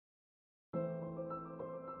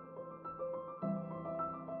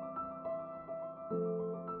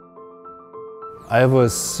I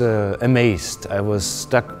was amazed. I was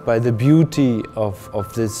struck by the beauty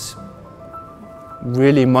of this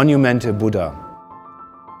really monumental Buddha.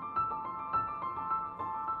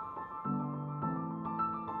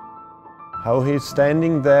 How he's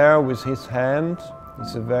standing there with his hand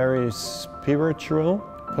is a very spiritual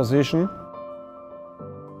position.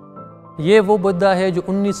 ये वो बुद्धा है जो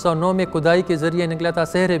 1909 में खुदाई के ज़रिए निकला था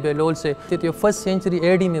सहरे बेलोल से। तो ये फर्स्ट सेंचुरी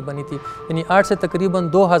AD में बनी थी, यानी आज से तकरीबन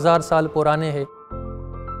 2000 साल पुराने है।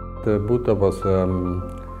 The Buddha was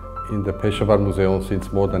in the Peshawar museum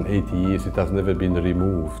since more than 80 years. It has never been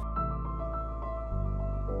removed.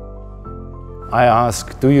 I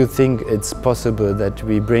ask, do you think it's possible that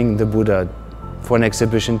we bring the Buddha for an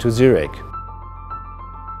exhibition to Zurich?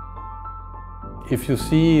 If you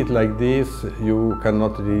see it like this, you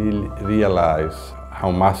cannot really realize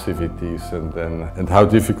how massive it is and how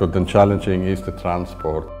difficult and challenging is the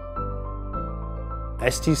transport.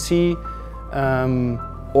 STC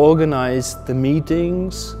organized the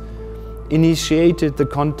meetings, initiated the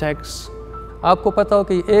contacts. आपको पता हो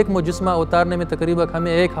कि एक मुजस्मा उतारने में तकरीबन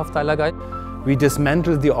हमें 1 हफ्ता लगा। We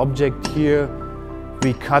dismantled the object here,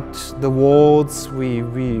 we cut the walls,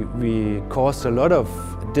 we caused a lot of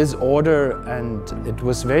disorder, and it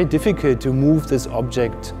was very difficult to move this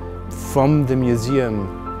object from the museum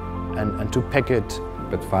and to pack it.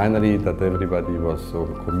 But finally, that everybody was so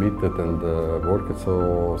committed and worked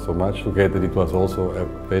so much together, it was also a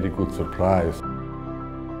very good surprise.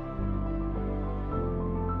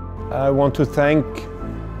 I want to thank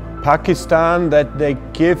Pakistan that they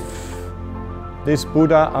give this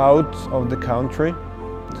Buddha out of the country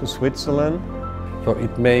to Switzerland. So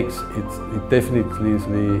it definitely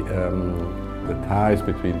the ties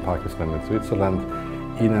between Pakistan and Switzerland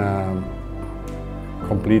in a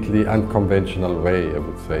completely unconventional way, I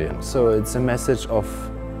would say. So it's a message of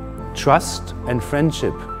trust and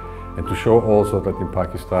friendship. And to show also that in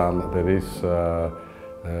Pakistan there is a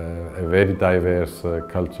very diverse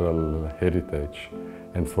cultural heritage.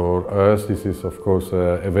 And for us this is of course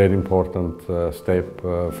a very important step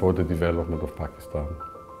for the development of Pakistan.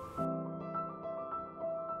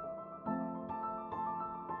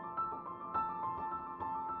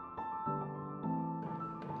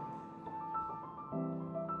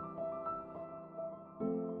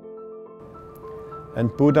 And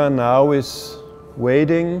Buddha now is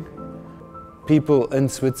waiting. People in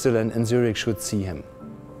Switzerland and Zurich should see him.